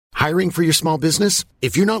Hiring for your small business?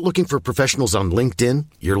 If you're not looking for professionals on LinkedIn,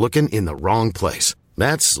 you're looking in the wrong place.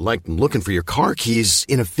 That's like looking for your car keys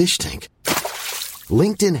in a fish tank.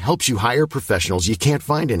 LinkedIn helps you hire professionals you can't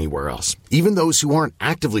find anywhere else, even those who aren't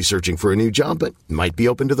actively searching for a new job but might be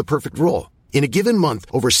open to the perfect role. In a given month,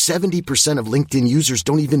 over 70% of LinkedIn users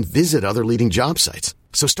don't even visit other leading job sites.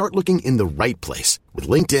 So start looking in the right place. With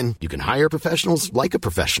LinkedIn, you can hire professionals like a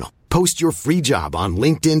professional. Post your free job on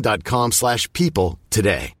linkedin.com/people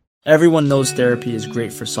today. Everyone knows therapy is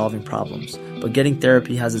great for solving problems, but getting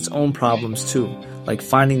therapy has its own problems too, like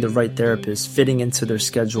finding the right therapist, fitting into their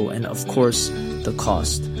schedule, and of course, the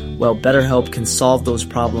cost. Well, BetterHelp can solve those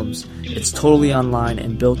problems. It's totally online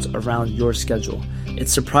and built around your schedule.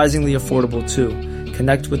 It's surprisingly affordable too.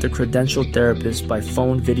 Connect with a credentialed therapist by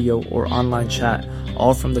phone, video, or online chat,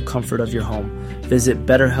 all from the comfort of your home. Visit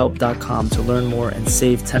BetterHelp.com to learn more and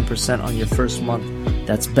save 10% on your first month.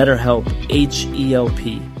 That's BetterHelp,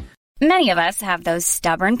 H-E-L-P. Many of us have those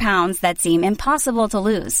stubborn pounds that seem impossible to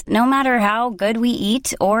lose, no matter how good we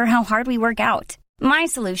eat or how hard we work out. My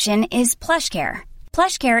solution is PlushCare.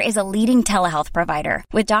 PlushCare is a leading telehealth provider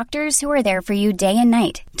with doctors who are there for you day and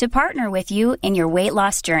night to partner with you in your weight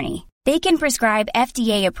loss journey. They can prescribe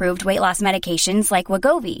FDA-approved weight loss medications like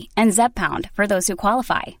Wegovy and Zepbound for those who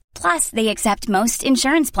qualify. Plus, they accept most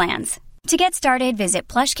insurance plans. To get started, visit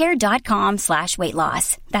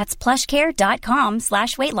plushcare.com/weightloss. That's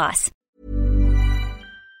plushcare.com/weightloss.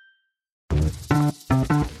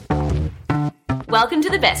 Welcome to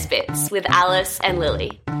The Best Bits with Alice and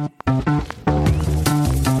Lily.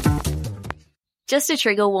 Just a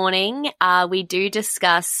trigger warning, we do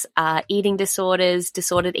discuss eating disorders,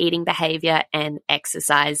 disordered eating behavior, and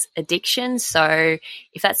exercise addiction. So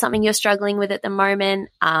if that's something you're struggling with at the moment,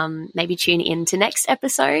 maybe tune in to next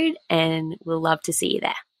episode and we'll love to see you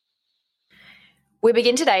there. We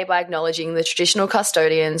begin today by acknowledging the traditional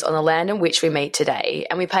custodians on the land in which we meet today,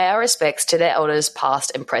 and we pay our respects to their elders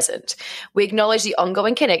past and present. We acknowledge the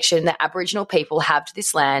ongoing connection that Aboriginal people have to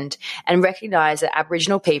this land and recognise that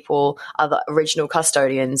Aboriginal people are the original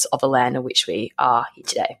custodians of the land in which we are here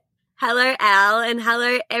today. Hello, Al, and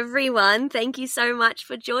hello, everyone. Thank you so much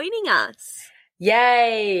for joining us.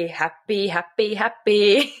 Yay! Happy, happy,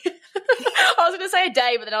 happy. I was going to say a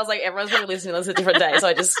day, but then I was like, everyone's going to listen to this a different day. So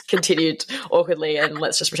I just continued awkwardly and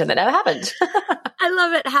let's just pretend that never happened. I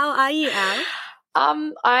love it. How are you, Al?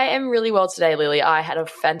 I am really well today, Lily. I had a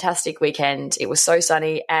fantastic weekend. It was so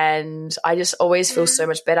sunny and I just always feel so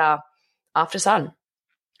much better after sun.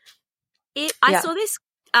 I saw this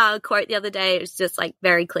quote the other day. It was just like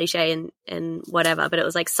very cliche and whatever, but it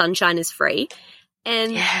was like sunshine is free.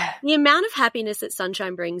 And the amount of happiness that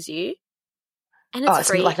sunshine brings you, and it's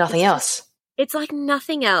free. It's like nothing else. It's like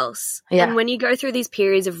nothing else. Yeah. And when you go through these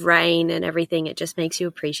periods of rain and everything, it just makes you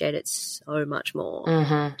appreciate it so much more.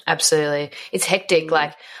 Mm-hmm. Absolutely. It's hectic.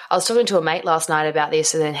 Like I was talking to a mate last night about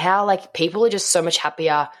this and then how like people are just so much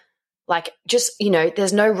happier. Like just,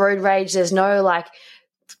 there's no road rage. There's no like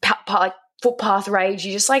footpath rage.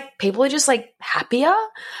 You just like, people are just like happier.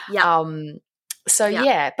 Yeah.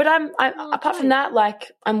 But I'm apart from that,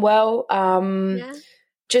 like I'm well.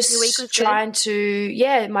 Just trying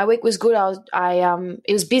to, my week was good.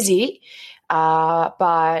 It was busy,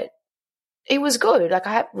 but it was good. Like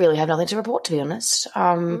I really have nothing to report, to be honest.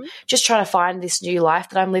 Just trying to find this new life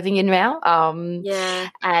that I'm living in now.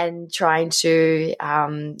 And trying to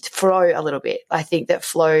flow a little bit. I think that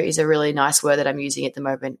flow is a really nice word that I'm using at the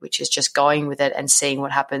moment, which is just going with it and seeing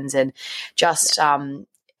what happens and just how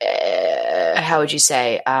would you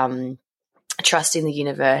say, trusting the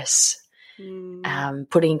universe,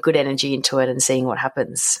 putting good energy into it and seeing what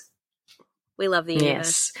happens. We love the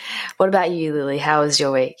universe. Yes. What about you, Lily? How was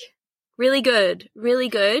your week? Really good. Really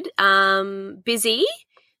good. Busy,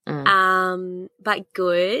 but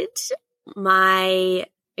good. So I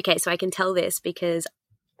can tell this because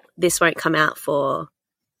this won't come out for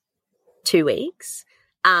 2 weeks.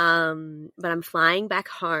 But I'm flying back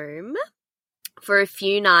home for a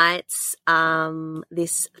few nights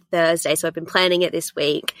this Thursday. So I've been planning it this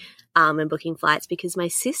week and booking flights because my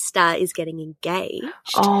sister is getting engaged.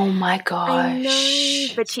 Oh, my gosh. I know,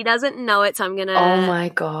 but she doesn't know it, so I'm going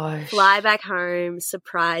to fly back home,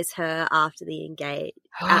 surprise her after the engagement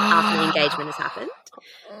has happened.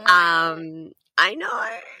 I know.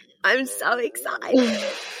 I'm so excited.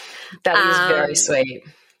 That is very sweet.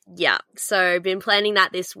 Yeah. So been planning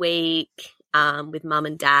that this week. With mum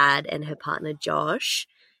and dad and her partner Josh,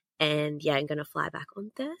 and I'm going to fly back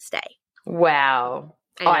on Thursday. Wow.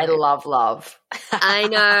 I love. I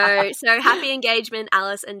know. So happy engagement,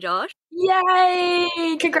 Alice and Josh.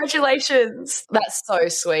 Yay. Congratulations. That's so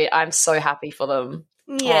sweet. I'm so happy for them.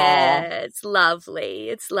 Yeah, it's lovely.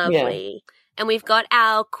 It's lovely. Yeah. And we've got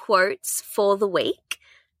our quotes for the week.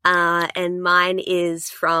 And mine is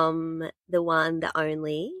from the one, the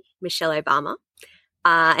only, Michelle Obama.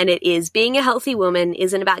 And it is, being a healthy woman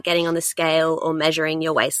isn't about getting on the scale or measuring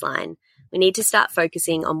your waistline. We need to start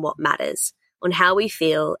focusing on what matters, on how we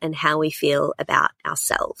feel and how we feel about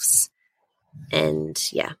ourselves. And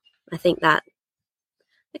yeah, I think that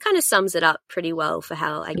it kind of sums it up pretty well for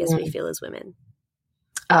how I guess we feel as women.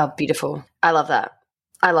 Oh, beautiful. I love that.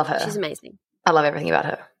 I love her. She's amazing. I love everything about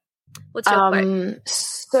her. What's your quote?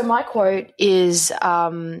 So my quote is,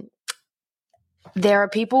 there are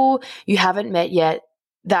people you haven't met yet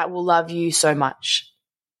that will love you so much.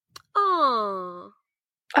 Oh,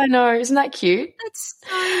 I know. Isn't that cute? That's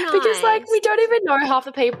so nice. Because, like, we don't even know half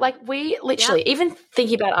the people. Like, we literally, even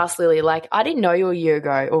thinking about us, Lily, like, I didn't know you a year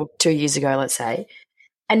ago or 2 years ago, let's say.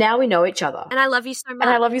 And now we know each other. And I love you so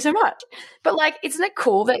much. But, like, isn't it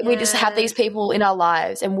cool that we just have these people in our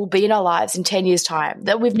lives and will be in our lives in 10 years' time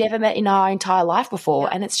that we've never met in our entire life before?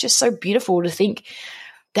 Yeah. And it's just so beautiful to think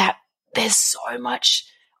that there's so much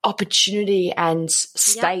opportunity and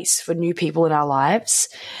space for new people in our lives.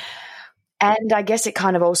 And I guess it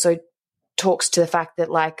kind of also talks to the fact that,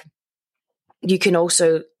 like, you can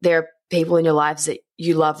also, there are people in your lives that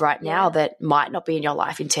you love right now that might not be in your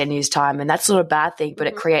life in 10 years' time. And that's not a bad thing, but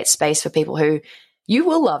it creates space for people who you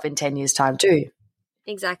will love in 10 years' time too.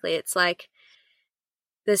 Exactly. It's like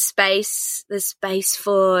the space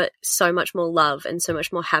for so much more love and so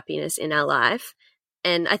much more happiness in our life.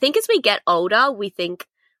 And I think as we get older, we think,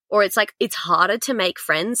 or it's like, it's harder to make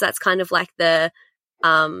friends. That's kind of like the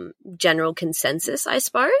general consensus, I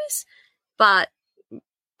suppose. But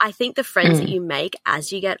I think the friends that you make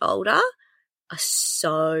as you get older are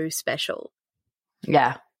so special.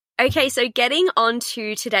 Yeah. Okay, so getting on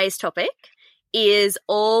to today's topic is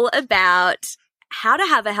all about how to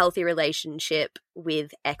have a healthy relationship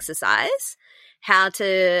with exercise, how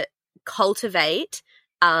to cultivate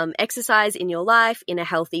exercise in your life in a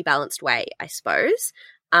healthy, balanced way, I suppose.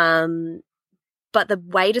 But the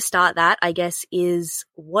way to start that, I guess, is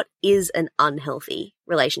what is an unhealthy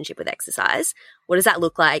relationship with exercise? What does that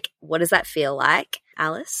look like? What does that feel like?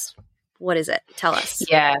 Alice, what is it? Tell us.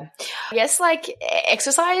 Yeah. I guess, like,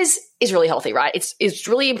 exercise is really healthy, right? It's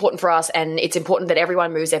really important for us, and it's important that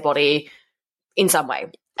everyone moves their body in some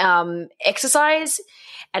way. Exercise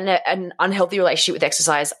and an unhealthy relationship with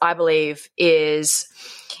exercise, I believe, is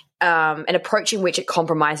an approach in which it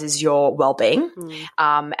compromises your well-being.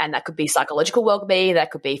 And that could be psychological well-being,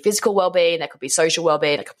 that could be physical well-being, that could be social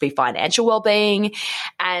well-being, that could be financial well-being,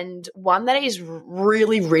 and one that is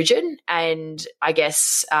really rigid and, I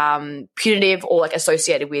guess, punitive or, like,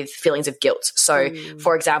 associated with feelings of guilt. So,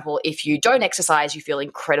 for example, if you don't exercise, you feel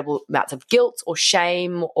incredible amounts of guilt or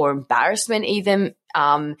shame or embarrassment even.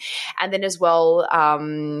 And then as well,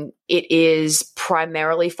 it is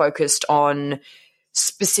primarily focused on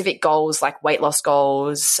specific goals like weight loss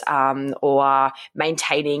goals, or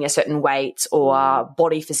maintaining a certain weight or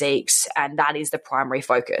body physiques, and that is the primary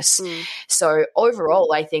focus. So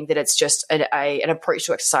overall, I think that it's just an approach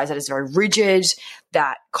to exercise that is very rigid,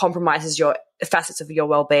 that compromises your facets of your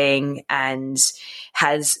well-being, and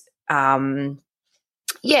has, I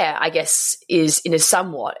guess, is in a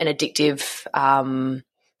somewhat an addictive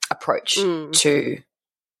approach to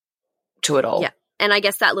it all. Yeah. And I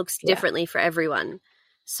guess that looks differently for everyone.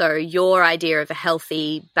 So your idea of a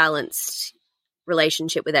healthy, balanced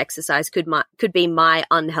relationship with exercise could be my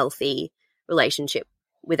unhealthy relationship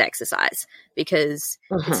with exercise, because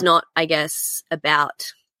it's not, I guess,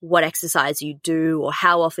 about what exercise you do or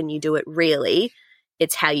how often you do it really.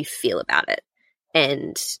 It's how you feel about it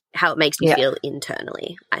and how it makes you feel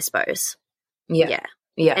internally, I suppose. Yeah,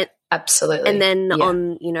 absolutely. And then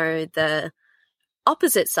on, the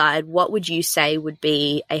opposite side, what would you say would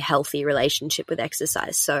be a healthy relationship with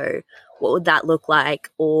exercise? So what would that look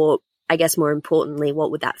like? Or I guess more importantly,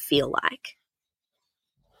 what would that feel like?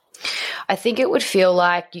 I think it would feel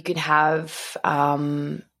like you could have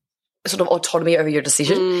sort of autonomy over your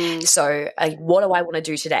decision. So what do I want to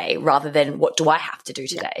do today rather than what do I have to do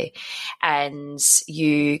today? And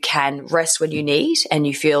you can rest when you need and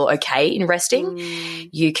you feel okay in resting.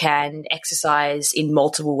 You can exercise in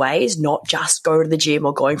multiple ways, not just go to the gym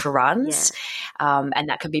or going for runs. And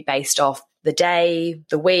that can be based off the day,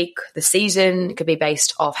 the week, the season. It could be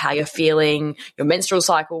based off how you're feeling, your menstrual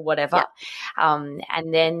cycle, whatever. And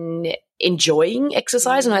then enjoying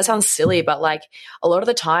exercise. And that sounds silly, but like a lot of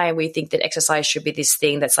the time we think that exercise should be this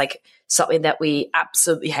thing that's like something that we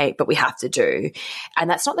absolutely hate, but we have to do. And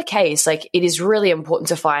that's not the case. Like, it is really important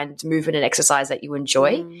to find movement and exercise that you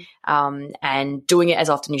enjoy, and doing it as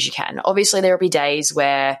often as you can. Obviously, there will be days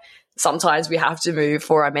where sometimes we have to move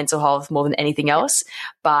for our mental health more than anything else.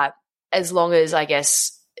 But as long as, I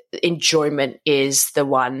guess, enjoyment is the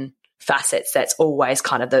one facets that's always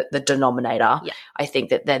kind of the denominator, I think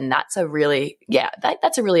that then that's a really,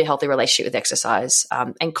 that's a really healthy relationship with exercise,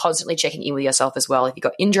 and constantly checking in with yourself as well. If you've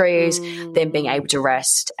got injuries, then being able to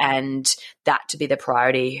rest and that to be the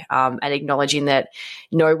priority, and acknowledging that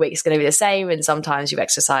no week's going to be the same, and sometimes you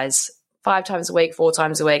exercise 5 times a week, 4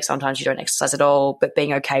 times a week, sometimes you don't exercise at all, but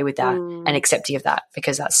being okay with that and accepting of that,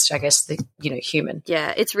 because that's, I guess, the human.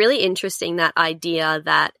 Yeah, it's really interesting, that idea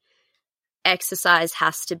that exercise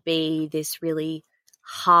has to be this really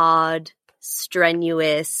hard,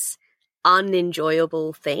 strenuous,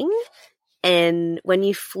 unenjoyable thing. And when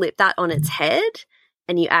you flip that on its head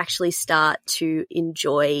and you actually start to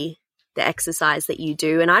enjoy the exercise that you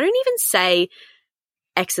do, and I don't even say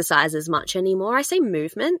exercise as much anymore, I say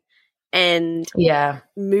movement, and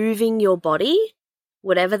moving your body,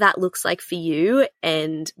 whatever that looks like for you,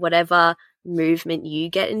 and whatever movement you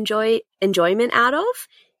get enjoyment out of,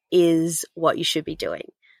 is what you should be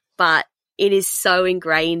doing. But it is so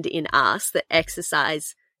ingrained in us that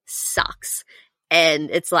exercise sucks,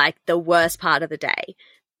 and it's like the worst part of the day.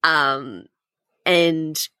 And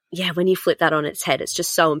yeah, when you flip that on its head, it's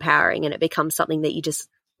just so empowering, and it becomes something that you just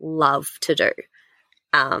love to do.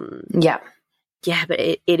 Yeah, but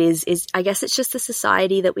it is I guess it's just the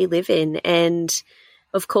society that we live in. And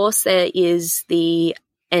of course there is the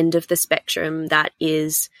end of the spectrum that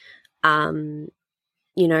is,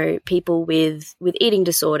 people with eating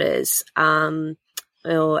disorders,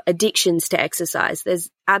 or addictions to exercise. There's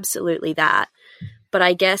absolutely that. But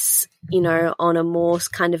I guess, on a more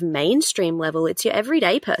kind of mainstream level, it's your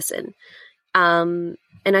everyday person. And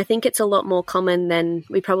I think it's a lot more common than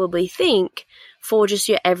we probably think for just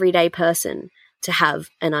your everyday person to have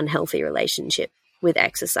an unhealthy relationship with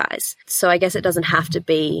exercise. So I guess it doesn't have to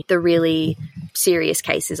be the really serious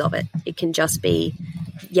cases of it. It can just be,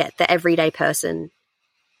 the everyday person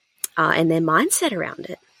and their mindset around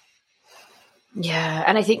it. Yeah,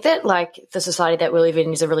 and I think that, like, the society that we live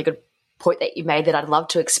in is a really good point that you made that I'd love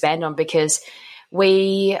to expand on, because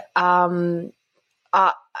we are,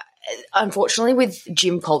 unfortunately, with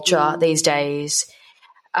gym culture these days,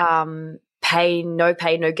 pain, no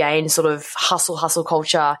gain, sort of hustle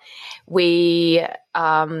culture, we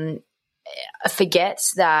forget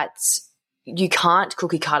that you can't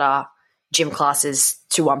cookie cutter gym classes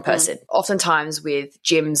to one person. Oftentimes with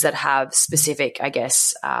gyms that have specific, I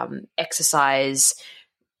guess, exercise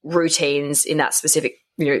routines in that specific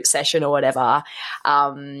session or whatever,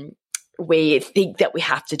 we think that we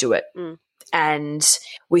have to do it. And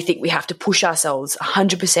we think we have to push ourselves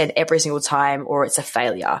 100% every single time, or it's a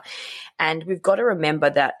failure. And we've got to remember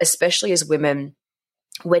that, especially as women,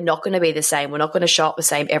 we're not going to be the same. We're not going to show up the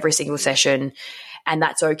same every single session, and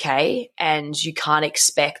that's okay. And you can't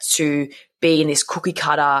expect to be in this cookie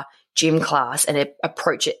cutter gym class and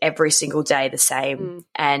approach it every single day the same.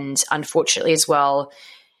 And unfortunately as well,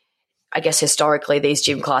 I guess historically these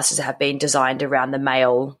gym classes have been designed around the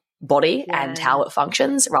male body and how it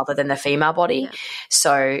functions rather than the female body.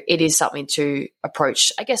 So it is something to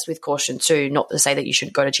approach, I guess, with caution too. Not to say that you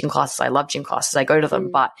should go to gym classes. I love gym classes. I go to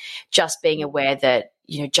them, but just being aware that,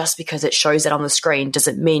 just because it shows it on the screen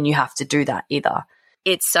doesn't mean you have to do that either.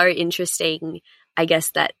 It's so interesting, I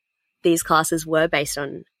guess, that these classes were based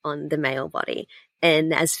on the male body.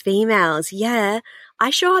 And as females, I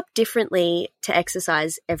show up differently to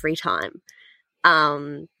exercise every time.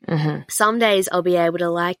 Some days I'll be able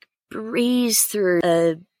to breeze through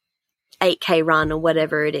a 8K run or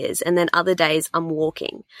whatever it is. And then other days I'm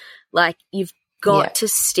walking. You've got to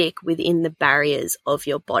stick within the barriers of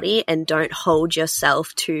your body and don't hold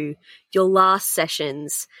yourself to your last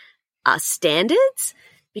session's standards,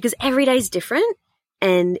 because every day is different,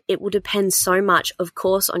 and it will depend so much, of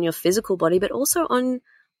course, on your physical body, but also on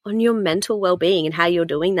your mental well-being and how you're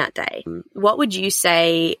doing that day. What would you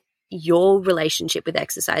say your relationship with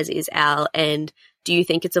exercise is, Al, and do you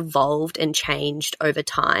think it's evolved and changed over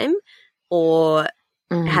time, or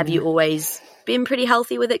Have you always been pretty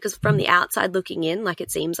healthy with it? Because from the outside looking in, like,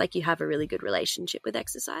 it seems like you have a really good relationship with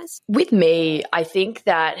exercise. With me, I think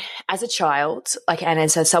that as a child, like, and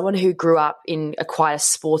as someone who grew up in quite a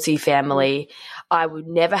sporty family, I would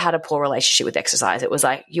never had a poor relationship with exercise. It was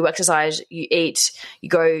like, you exercise, you eat, you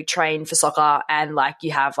go train for soccer, and like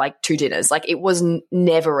you have like 2 dinners. Like, it was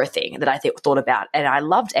never a thing that I thought about. And I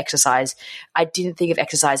loved exercise. I didn't think of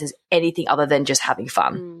exercise as anything other than just having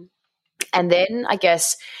fun. And then I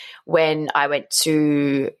guess when I went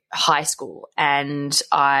to high school and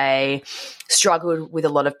I struggled with a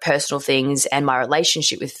lot of personal things and my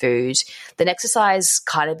relationship with food, then exercise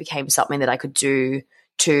kind of became something that I could do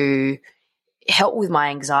to help with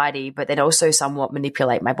my anxiety, but then also somewhat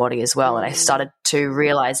manipulate my body as well. And I started to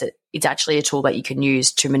realize that it's actually a tool that you can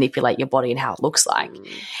use to manipulate your body and how it looks like.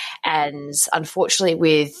 And unfortunately,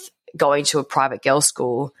 with going to a private girls'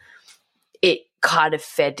 school, it kind of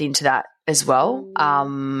fed into that as well.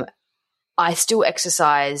 I still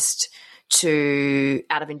exercised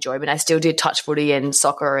out of enjoyment. I still did touch footy and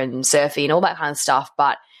soccer and surfing and all that kind of stuff,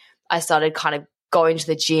 but I started kind of going to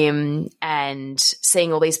the gym and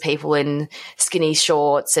seeing all these people in skinny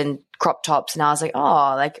shorts and crop tops, and I was like,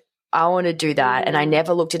 oh, like, I want to do that. And I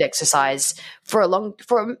never looked at exercise for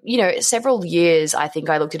several years. I think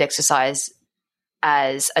I looked at exercise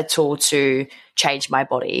as a tool to change my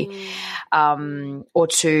body, or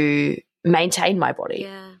to maintain my body.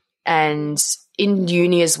 And in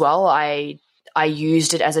uni as well, I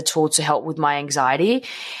used it as a tool to help with my anxiety,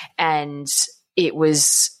 and it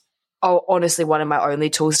was honestly one of my only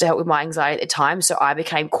tools to help with my anxiety at the time. So I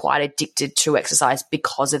became quite addicted to exercise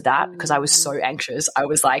because of that, because I was so anxious. I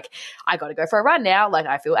was like, I got to go for a run now. Like,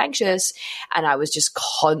 I feel anxious. And I was just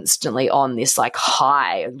constantly on this like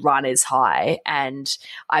high, runner's high. And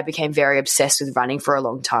I became very obsessed with running for a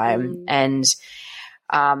long time. And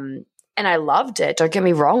I loved it. Don't get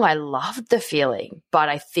me wrong. I loved the feeling, but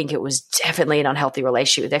I think it was definitely an unhealthy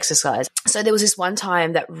relationship with exercise. So there was this one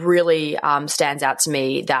time that really stands out to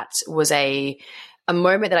me. That was a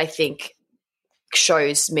moment that I think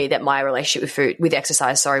shows me that my relationship with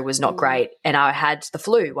exercise, was not great. And I had the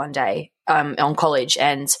flu one day on college,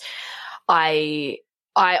 and I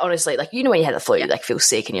honestly, like, when you had the flu, you like feel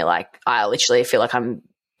sick and you're like, I literally feel like I'm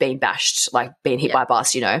being bashed, like being hit by a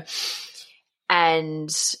bus,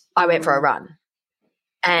 And I went for a run,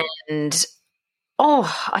 and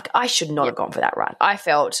I should not have gone for that run. I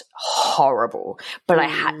felt horrible, but I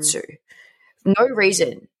had to. No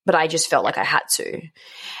reason, but I just felt like I had to.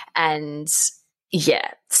 And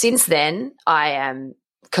since then I am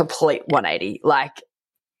complete 180. Like,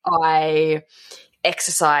 I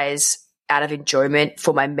exercise out of enjoyment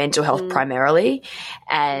for my mental health primarily,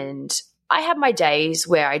 and I have my days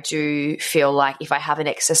where I do feel like if I haven't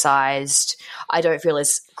exercised, I don't feel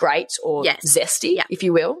as great or zesty, if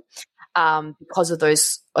you will, because of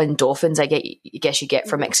those endorphins I guess you get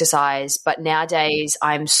from exercise. But nowadays,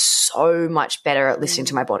 I'm so much better at listening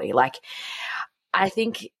to my body. Like, I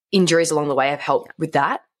think injuries along the way have helped with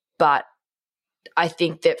that. But I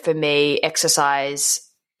think that for me, exercise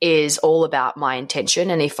is all about my intention.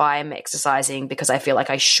 And if I'm exercising because I feel like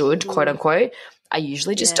I should, quote unquote, I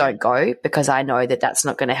usually just don't go, because I know that that's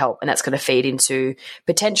not going to help, and that's going to feed into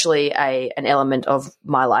potentially an element of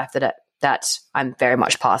my life that I'm very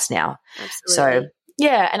much past now. Absolutely. So,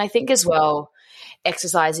 and I think as well,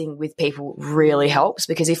 exercising with people really helps,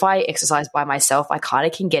 because if I exercise by myself, I kind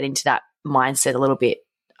of can get into that mindset a little bit.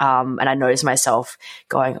 And I notice myself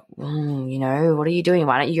going, what are you doing?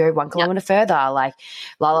 Why don't you go 1 kilometer further? Like,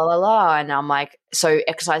 la, la, la, la. And I'm like, so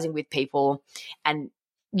exercising with people and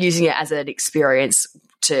using it as an experience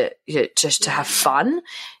to have fun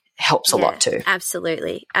helps a lot too.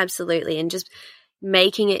 Absolutely. Absolutely. And just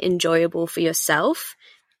making it enjoyable for yourself.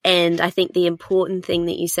 And I think the important thing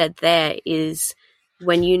that you said there is,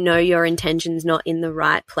 when you know your intention's not in the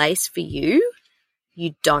right place for you,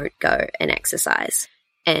 you don't go and exercise.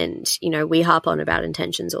 And, we harp on about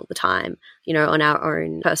intentions all the time, on our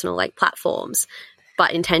own personal platforms,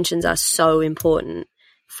 but intentions are so important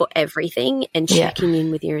for everything, and checking in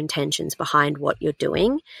with your intentions behind what you're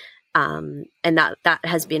doing. And that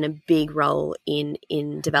has been a big role in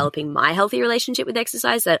developing my healthy relationship with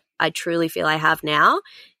exercise that I truly feel I have now,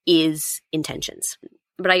 is intentions.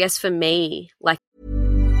 But I guess for me,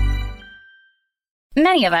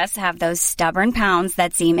 Many of us have those stubborn pounds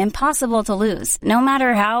that seem impossible to lose, no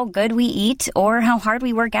matter how good we eat or how hard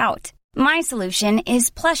we work out. My solution is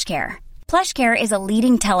PlushCare. PlushCare is a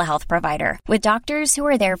leading telehealth provider with doctors who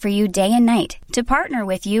are there for you day and night to partner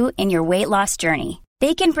with you in your weight loss journey.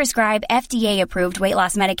 They can prescribe FDA-approved weight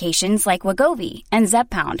loss medications like Wegovy and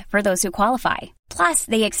Zepbound for those who qualify. Plus,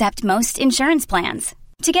 they accept most insurance plans.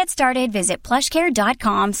 To get started, visit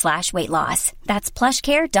plushcare.com/weightloss. That's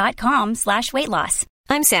plushcare.com/weightloss.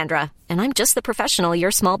 I'm Sandra, and I'm just the professional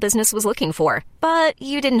your small business was looking for. But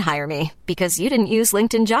you didn't hire me because you didn't use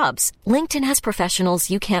LinkedIn Jobs. LinkedIn has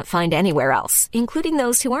professionals you can't find anywhere else, including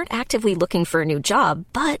those who aren't actively looking for a new job,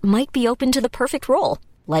 but might be open to the perfect role,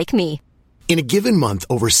 like me. In a given month,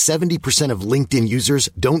 over 70% of LinkedIn users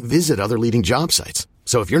don't visit other leading job sites.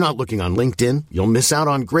 So if you're not looking on LinkedIn, you'll miss out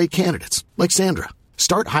on great candidates like Sandra.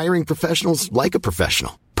 Start hiring professionals like a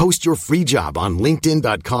professional. Post your free job on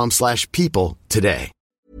linkedin.com/people today.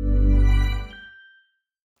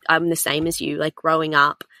 I'm the same as you. Like growing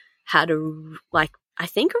up, had I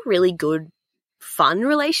think a really good, fun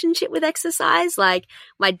relationship with exercise. Like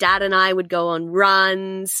my dad and I would go on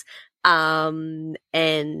runs. And,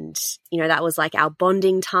 that was like our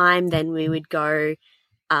bonding time. Then we would go,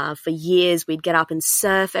 for years, we'd get up and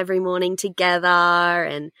surf every morning together.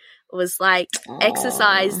 And it was like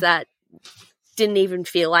exercise that didn't even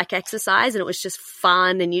feel like exercise. And it was just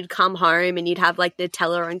fun. And you'd come home and you'd have like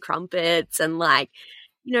Nutella and crumpets and just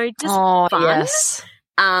fun. Yes.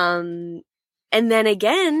 And then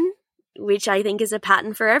again, which I think is a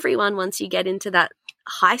pattern for everyone, once you get into that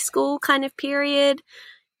high school kind of period,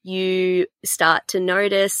 you start to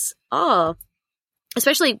notice,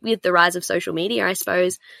 especially with the rise of social media, I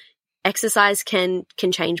suppose, exercise can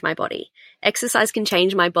change my body. Exercise can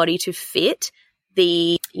change my body to fit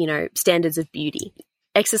the, standards of beauty.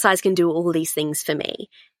 Exercise can do all these things for me.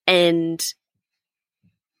 And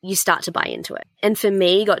you start to buy into it. And for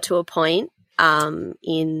me, got to a point when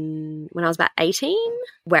I was about 18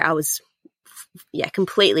 where I was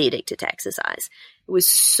completely addicted to exercise. It was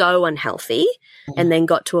so unhealthy, and then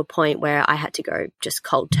got to a point where I had to go just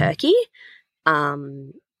cold turkey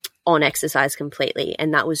on exercise completely.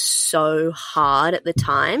 And that was so hard at the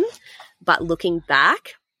time, but looking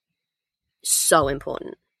back, so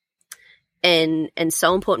important. And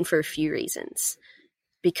so important for a few reasons,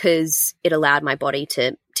 because it allowed my body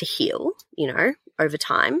to heal, over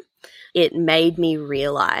time. It made me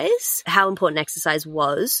realize how important exercise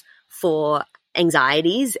was for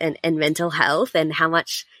anxieties and mental health, and how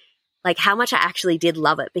much I actually did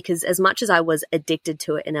love it, because as much as I was addicted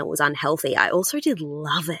to it and it was unhealthy, I also did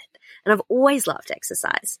love it. And I've always loved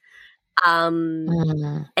exercise.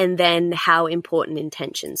 And then how important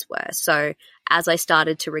intentions were. So as I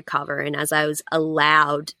started to recover and as I was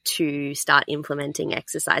allowed to start implementing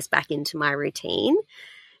exercise back into my routine,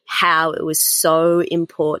 how it was so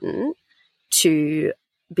important to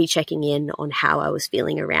be checking in on how I was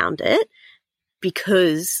feeling around it,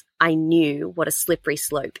 because I knew what a slippery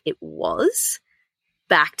slope it was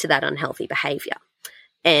back to that unhealthy behavior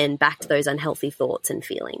and back to those unhealthy thoughts and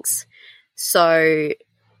feelings. So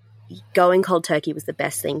going cold turkey was the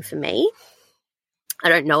best thing for me. I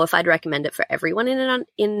don't know if I'd recommend it for everyone in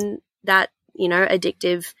that,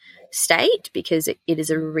 addictive state, because it is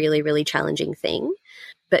a really, really challenging thing.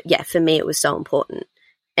 But yeah, for me, it was so important.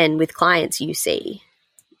 And with clients what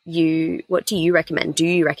do you recommend? Do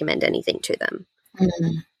you recommend anything to them?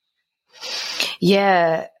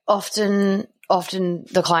 Yeah, often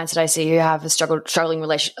the clients that I see who have a struggle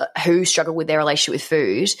with their relationship with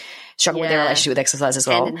food, struggle with their relationship with exercise as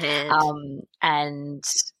well. Hand in hand. And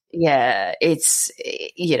yeah,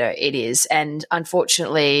 it is. And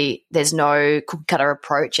unfortunately, there's no cookie cutter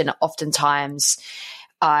approach. And oftentimes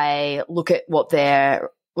I look at what their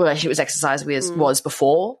relationship with exercise was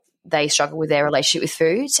before they struggle with their relationship with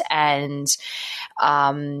food. And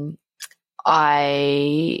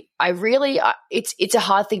it's a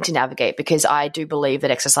hard thing to navigate, because I do believe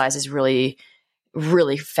that exercise is really,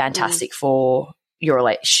 really fantastic for your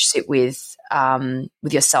relationship with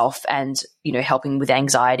yourself, and helping with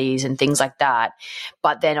anxieties and things like that.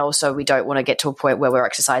 But then also we don't want to get to a point where we're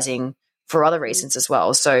exercising for other reasons as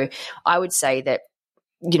well. So I would say that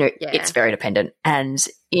it's very dependent, and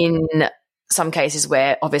in some cases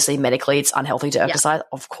where obviously medically it's unhealthy to exercise,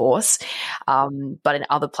 of course. But in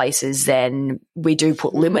other places, then we do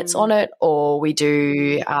put limits on it, or we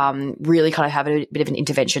do really kind of have a bit of an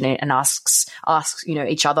intervention and ask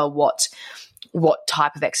each other what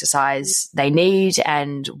type of exercise they need,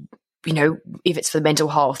 and if it's for mental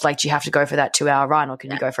health, like, do you have to go for that 2-hour run, or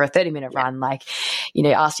can you go for a 30-minute run? Like,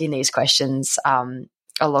 asking these questions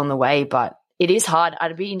along the way. But it is hard.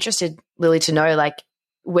 I'd be interested, Lily, to know, like,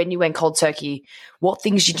 when you went cold turkey, what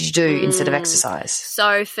things did you do instead of exercise?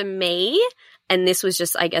 So for me, and this was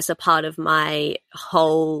just, I guess, a part of my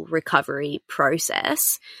whole recovery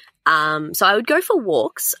process. So I would go for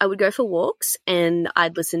walks. And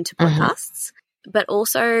I'd listen to podcasts, but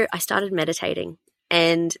also I started meditating,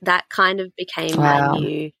 and that kind of became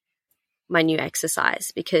my new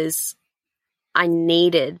exercise, because I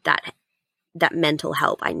needed that mental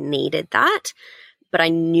help. I needed that, but I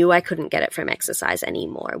knew I couldn't get it from exercise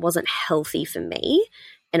anymore. It wasn't healthy for me,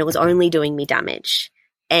 and it was only doing me damage.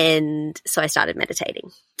 And so I started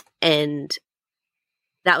meditating, and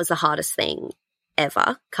that was the hardest thing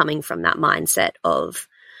ever, coming from that mindset of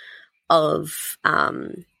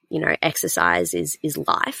exercise is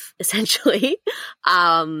life, essentially.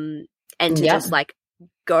 And to just like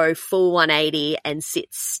go full 180 and sit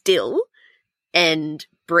still and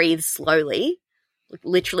breathe slowly,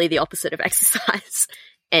 literally the opposite of exercise.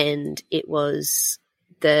 And it was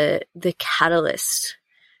the catalyst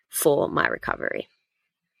for my recovery.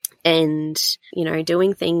 And,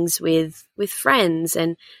 doing things with friends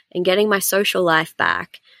and getting my social life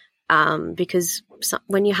back. Because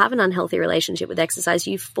when you have an unhealthy relationship with exercise,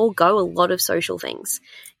 you forego a lot of social things.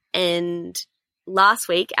 And last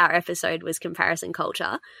week, our episode was comparison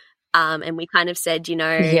culture. And we kind of said,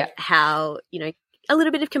 how, a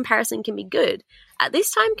little bit of comparison can be good. At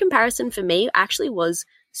this time, comparison for me actually was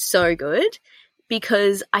so good,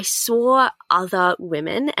 because I saw other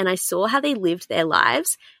women and I saw how they lived their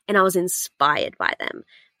lives, and I was inspired by them.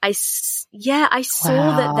 I saw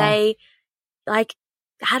that they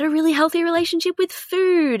had a really healthy relationship with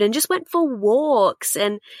food and just went for walks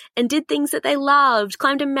and did things that they loved,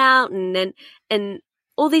 climbed a mountain and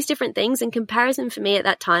all these different things. And comparison for me at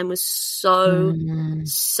that time was so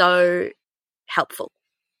helpful.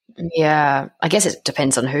 Yeah. I guess it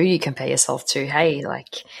depends on who you compare yourself to. Hey,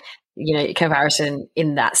 comparison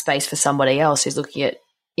in that space for somebody else who's looking at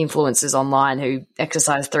influencers online who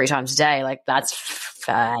exercise 3 times a day, that's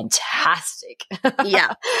fantastic.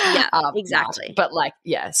 Yeah, exactly. But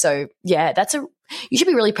so that's you should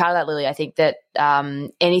be really proud of that, Lily. I think that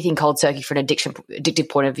anything cold turkey from an addictive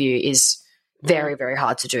point of view is very, very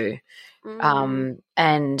hard to do. And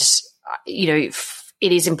it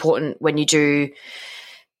is important when you do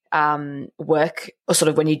work, or sort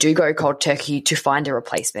of when you do go cold turkey, to find a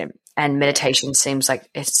replacement. And meditation seems like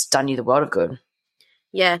it's done you the world of good.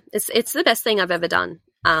 Yeah, it's the best thing I've ever done.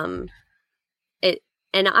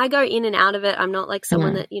 And I go in and out of it. I'm not like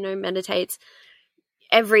someone that, meditates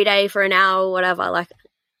every day for an hour or whatever.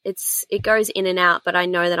 It goes in and out, but I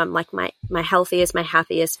know that I'm like my healthiest, my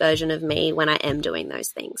happiest version of me when I am doing those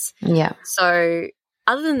things. Yeah. So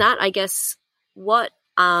other than that, I guess what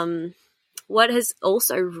has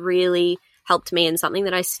also really helped me, and something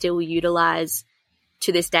that I still utilize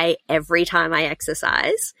to this day every time I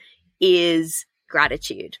exercise, is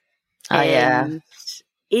gratitude. Oh, and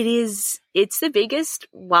it's the biggest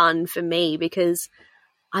one for me, because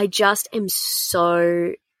I just am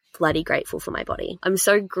so bloody grateful for my body. I'm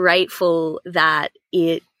so grateful that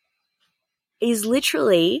it is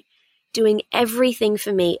literally doing everything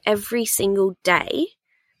for me every single day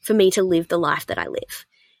for me to live the life that I live.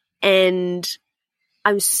 And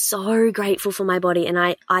I'm so grateful for my body. And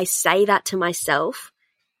I say that to myself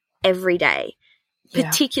every day,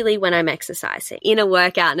 particularly when I'm exercising in a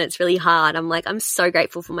workout and it's really hard. I'm like, I'm so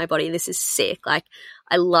grateful for my body. This is sick. I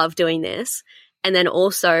love doing this. And then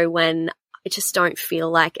also when I just don't feel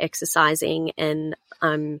like exercising and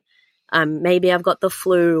maybe I've got the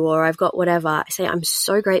flu or I've got whatever, I say, I'm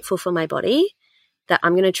so grateful for my body that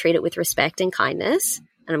I'm going to treat it with respect and kindness,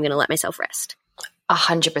 and I'm going to let myself rest.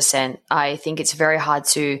 100%. I think it's very hard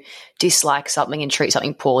to dislike something and treat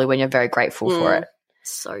something poorly when you're very grateful for it.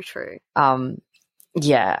 So true.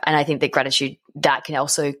 Yeah. And I think that gratitude, that can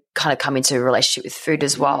also kind of come into a relationship with food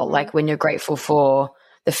as well. Like when you're grateful for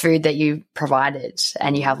the food that you provided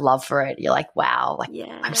and you have love for it, you're like, wow,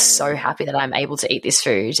 I'm so happy that I'm able to eat this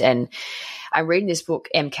food. And I'm reading this book,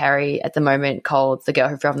 M. Carey, at the moment, called The Girl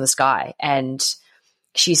Who Fell from the Sky. And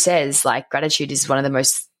she says gratitude is one of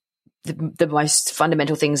the most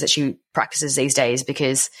fundamental things that she practices these days,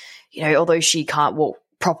 because, although she can't walk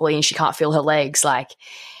properly and she can't feel her legs,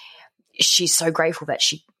 she's so grateful that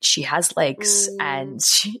she has legs and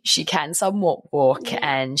she can somewhat walk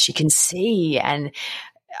and she can see. And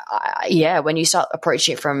when you start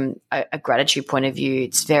approaching it from a gratitude point of view,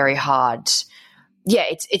 it's very hard. Yeah,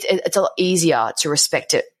 it's a lot easier to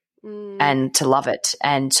respect it and to love it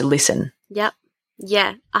and to listen. Yep.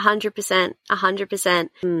 Yeah, 100%,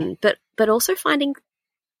 100%. But also finding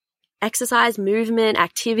exercise, movement,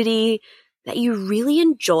 activity that you really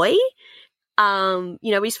enjoy.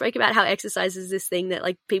 We spoke about how exercise is this thing that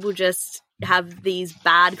people just have these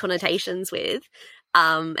bad connotations with,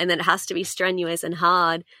 and then it has to be strenuous and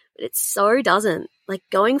hard, but it so doesn't.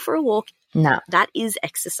 Going for a walk, that is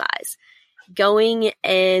exercise. Going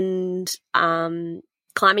and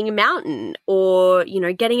climbing a mountain, or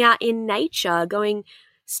getting out in nature, going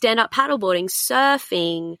stand-up paddleboarding,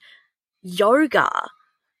 surfing, yoga,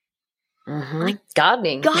 Like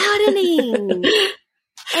gardening.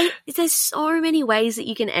 And there's so many ways that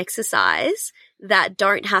you can exercise that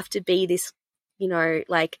don't have to be this, you know,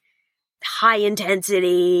 like high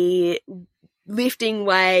intensity lifting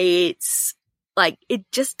weights. Like it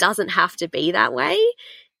just doesn't have to be that way.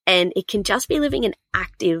 And it can just be living an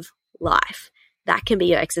active life. That can be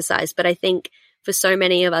your exercise. But I think for so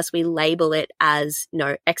many of us, we label it as,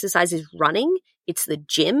 no, exercise is running. It's the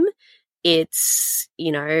gym. It's,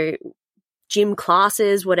 you know, gym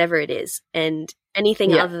classes, whatever it is. And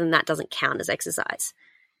anything other than that doesn't count as exercise.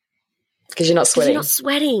 Because you're not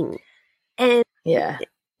sweating. And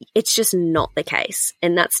it's just not the case.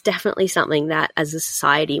 And that's definitely something that as a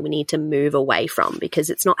society we need to move away from, because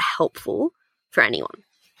it's not helpful for anyone.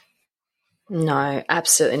 No,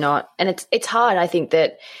 absolutely not. And it's hard. I think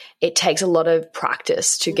that it takes a lot of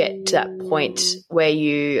practice to get to that point where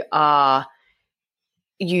you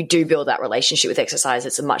do build that relationship with exercise.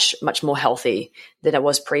 It's a much more healthy than it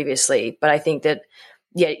was previously. But I think that,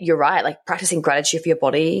 yeah, you're right. Like practicing gratitude for your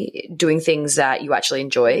body, doing things that you actually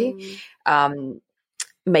enjoy,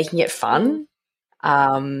 making it fun.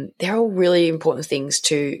 They're all really important things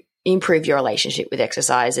to improve your relationship with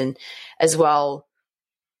exercise, and as well,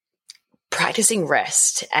 practicing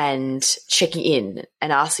rest and checking in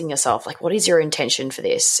and asking yourself, like, what is your intention for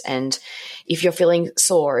this? And if you're feeling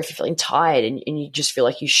sore, if you're feeling tired and you just feel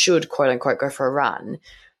like you should, quote unquote, go for a run,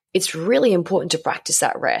 it's really important to practice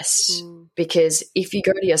that rest, because if you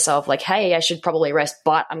go to yourself like, hey, I should probably rest,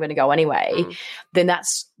 but I'm going to go anyway, then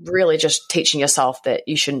that's really just teaching yourself that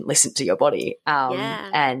you shouldn't listen to your body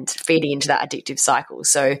and feeding into that addictive cycle.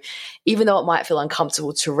 So even though it might feel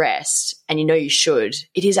uncomfortable to rest and you know you should,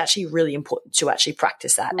 it is actually really important to actually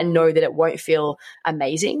practice that and know that it won't feel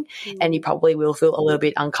amazing and you probably will feel a little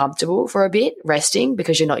bit uncomfortable for a bit resting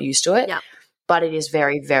because you're not used to it. But it is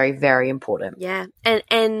very, very, very important. Yeah.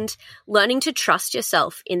 And learning to trust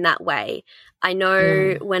yourself in that way. I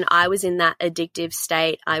know when I was in that addictive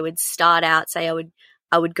state, I would start out, say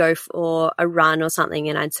I would go for a run or something,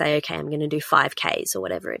 and I'd say, okay, I'm going to do 5Ks or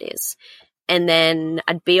whatever it is. And then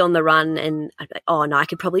I'd be on the run and I'd be like, oh no, I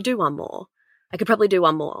could probably do one more.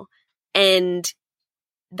 And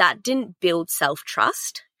that didn't build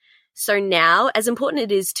self-trust. So now, as important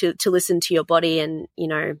it is to listen to your body, and, you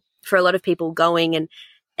know, for a lot of people going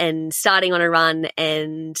and starting on a run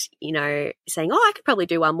and, you know, saying, oh, I could probably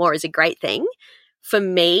do one more is a great thing. For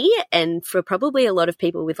me, and for probably a lot of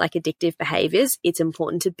people with like addictive behaviors, it's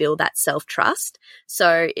important to build that self-trust.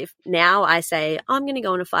 So if now I say, oh, I'm going to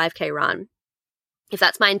go on a 5K run, if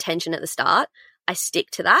that's my intention at the start, I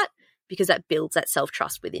stick to that because that builds that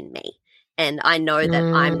self-trust within me. And I know that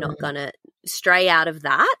I'm not going to stray out of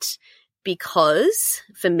that, because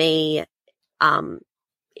for me,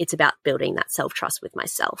 it's about building that self-trust with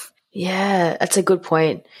myself. Yeah, that's a good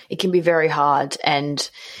point. It can be very hard. And,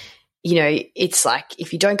 you know, it's like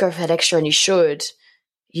if you don't go for that extra and you should,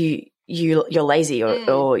 you're lazy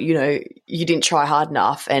or, you know, you didn't try hard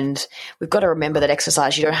enough. And we've got to remember that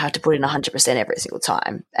exercise, you don't have to put in 100% every single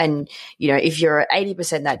time. And, you know, if you're at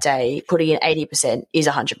 80% that day, putting in 80% is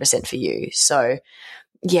 100% for you. So,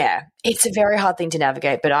 yeah, it's a very hard thing to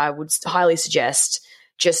navigate, but I would highly suggest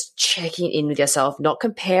just checking in with yourself, not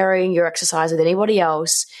comparing your exercise with anybody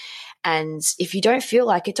else. And if you don't feel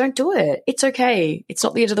like it, don't do it. It's okay. It's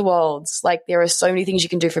not the end of the world. Like there are so many things you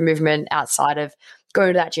can do for movement outside of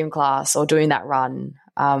going to that gym class or doing that run.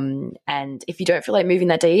 And if you don't feel like moving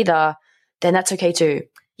that day either, then that's okay too.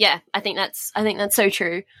 Yeah, I think that's so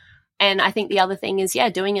true. And I think the other thing is,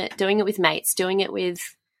 doing it with mates, doing it with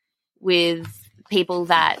people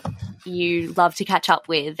that you love to catch up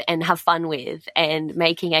with and have fun with, and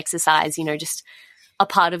making exercise, you know, just a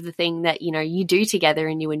part of the thing that, you know, you do together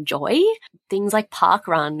and you enjoy. Things like park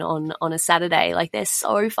run on a Saturday, like they're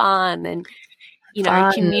so fun, and, you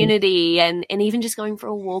know, community, and even just going for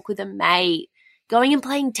a walk with a mate, going and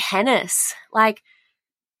playing tennis. Like,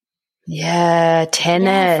 yeah, tennis.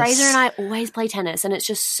 Yeah, Fraser and I always play tennis, and it's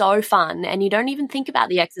just so fun, and you don't even think about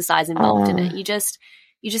the exercise involved in it. You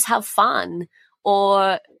just have fun.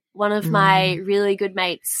 Or one of my really good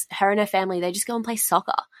mates, her and her family, they just go and play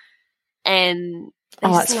soccer, and they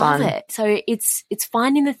just love it. So it's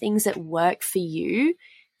finding the things that work for you.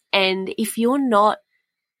 And if you're not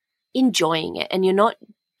enjoying it and you're not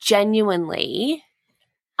genuinely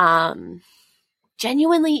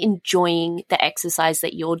enjoying the exercise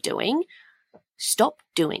that you're doing, stop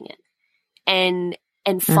doing it and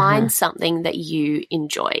find something that you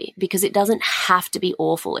enjoy, because it doesn't have to be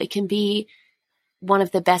awful. It can be one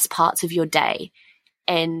of the best parts of your day,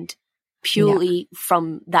 and purely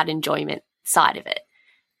from that enjoyment side of it.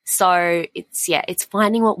 So it's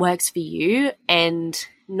finding what works for you and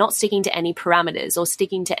not sticking to any parameters or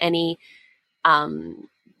sticking to any,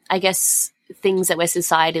 I guess, things that we're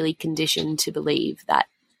societally conditioned to believe that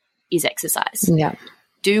is exercise. Yeah.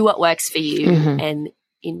 Do what works for you and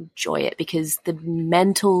enjoy it, because the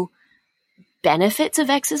mental benefits of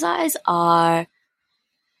exercise are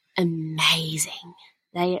amazing.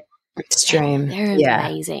 They're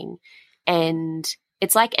amazing. And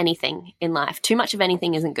it's like anything in life. Too much of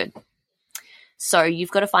anything isn't good. So you've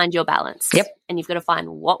got to find your balance. Yep. And you've got to find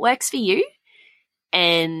what works for you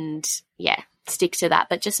and, stick to that.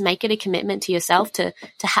 But just make it a commitment to yourself to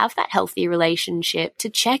have that healthy relationship, to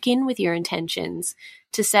check in with your intentions,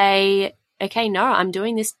 to say, okay, no, I'm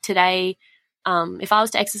doing this today. If I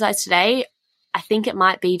was to exercise today, I think it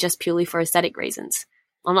might be just purely for aesthetic reasons.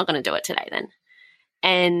 I'm not going to do it today then.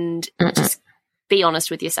 And just be honest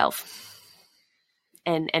with yourself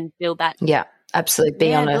and build that. Yeah, absolutely.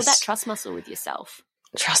 Be honest. Build that trust muscle with yourself.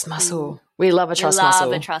 Trust muscle. We love a trust muscle.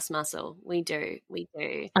 We love a trust muscle. We do. We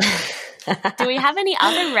do. Do we have any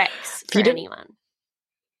other recs for anyone?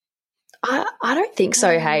 I don't think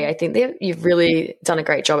so, hey. I think that you've really done a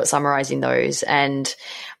great job at summarising those. And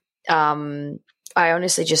I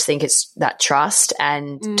honestly just think it's that trust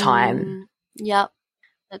and time. Yep.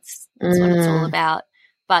 That's what it's all about.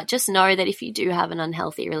 But just know that if you do have an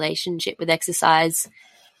unhealthy relationship with exercise,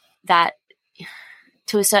 that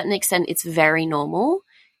to a certain extent it's very normal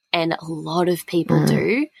and a lot of people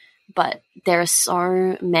do. But there are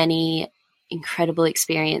so many incredible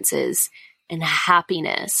experiences and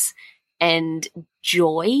happiness and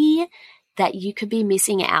joy that you could be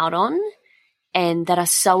missing out on and that are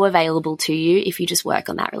so available to you if you just work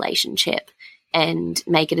on that relationship and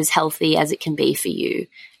make it as healthy as it can be for you.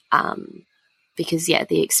 Because,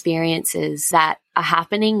 the experiences that are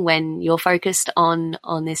happening when you're focused on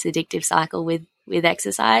this addictive cycle with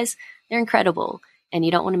exercise, they're incredible and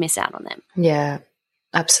you don't want to miss out on them. Yeah,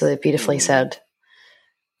 absolutely. Beautifully said.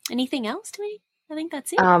 Anything else to me? I think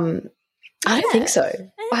that's it. I don't think so.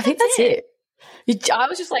 I think that's it. I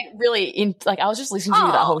was just really I was just listening to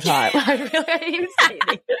you that who time. I didn't even say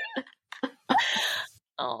anything.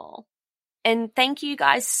 Oh, and thank you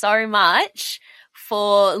guys so much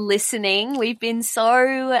for listening. We've been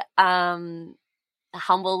so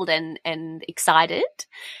humbled and excited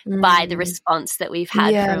by the response that we've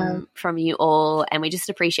had from you all, and we just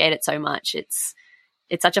appreciate it so much. It's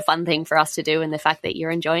such a fun thing for us to do, and the fact that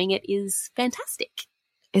you're enjoying it is fantastic.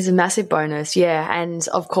 Is a massive bonus, and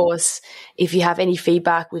of course, if you have any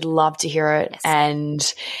feedback, we'd love to hear it. Yes.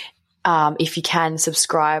 And if you can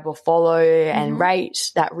subscribe or follow and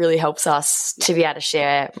rate, that really helps us to be able to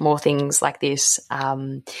share more things like this.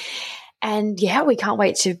 And we can't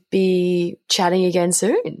wait to be chatting again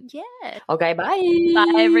soon. Yeah. Okay, bye.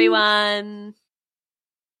 Bye, everyone.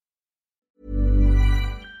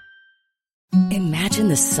 Imagine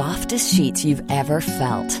the softest sheets you've ever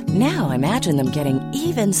felt. Now imagine them getting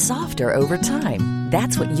even softer over time.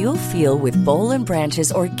 That's what you'll feel with Boll &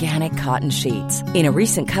 Branch's organic cotton sheets. In a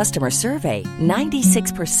recent customer survey,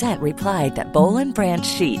 96% replied that Boll & Branch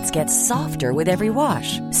sheets get softer with every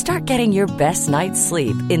wash. Start getting your best night's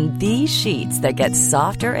sleep in these sheets that get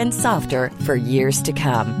softer and softer for years to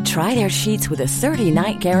come. Try their sheets with a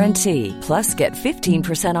 30-night guarantee. Plus, get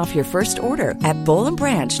 15% off your first order at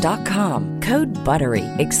bollandbranch.com. Code BUTTERY.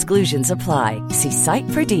 Exclusions apply. See site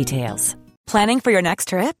for details. Planning for your next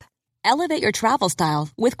trip? Elevate your travel style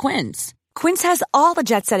with Quince. Quince has all the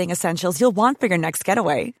jet-setting essentials you'll want for your next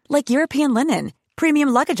getaway, like European linen, premium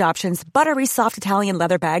luggage options, buttery soft Italian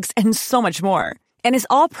leather bags, and so much more. And is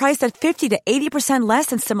all priced at 50 to 80% less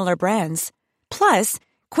than similar brands. Plus,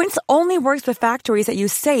 Quince only works with factories that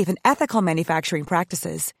use safe and ethical manufacturing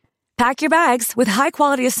practices. Pack your bags with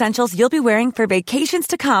high-quality essentials you'll be wearing for vacations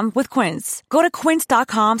to come with Quince. Go to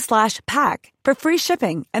quince.com/pack for free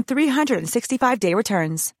shipping and 365-day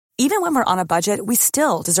returns. Even when we're on a budget, we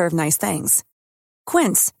still deserve nice things.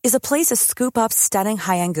 Quince is a place to scoop up stunning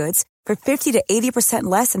high-end goods for 50 to 80%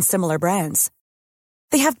 less than similar brands.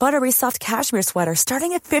 They have buttery soft cashmere sweaters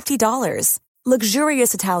starting at $50,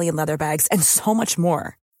 luxurious Italian leather bags, and so much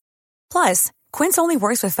more. Plus, Quince only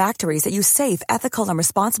works with factories that use safe, ethical, and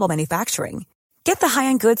responsible manufacturing. Get the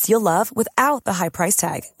high-end goods you'll love without the high price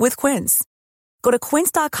tag with Quince. Go to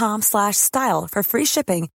quince.com/style for free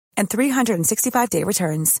shipping and 365-day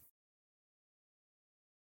returns.